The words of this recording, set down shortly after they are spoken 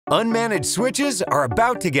Unmanaged switches are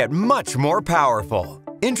about to get much more powerful.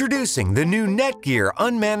 Introducing the new NETGEAR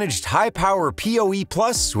Unmanaged High-Power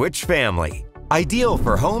PoE Switch family. Ideal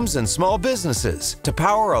for homes and small businesses to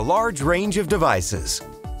power a large range of devices.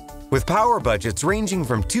 With power budgets ranging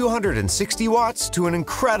from 260 watts to an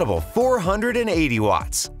incredible 480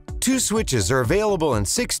 watts. 2 switches are available in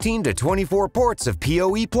 16 to 24 ports of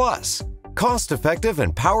PoE+. Cost-effective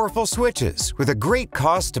and powerful switches with a great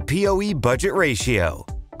cost to PoE budget ratio.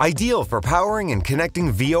 Ideal for powering and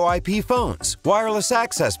connecting VoIP phones, wireless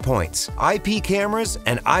access points, IP cameras,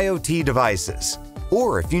 and IoT devices.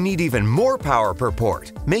 Or if you need even more power per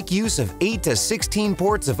port, make use of 8 to 16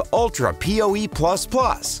 ports of Ultra PoE++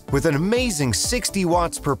 with an amazing 60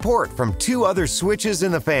 watts per port from 2 other switches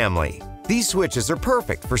in the family. These switches are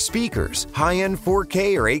perfect for speakers, high-end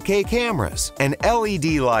 4K or 8K cameras, and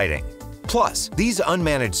LED lighting. Plus, these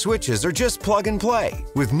unmanaged switches are just plug and play,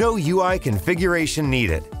 with no UI configuration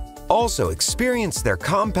needed. Also, experience their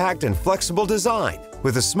compact and flexible design,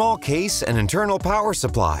 with a small case and internal power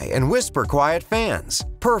supply and whisper-quiet fans,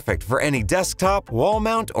 perfect for any desktop, wall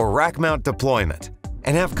mount, or rack mount deployment.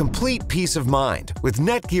 And have complete peace of mind with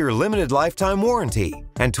NETGEAR Limited Lifetime Warranty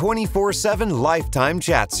and 24/7 lifetime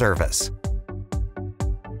chat service.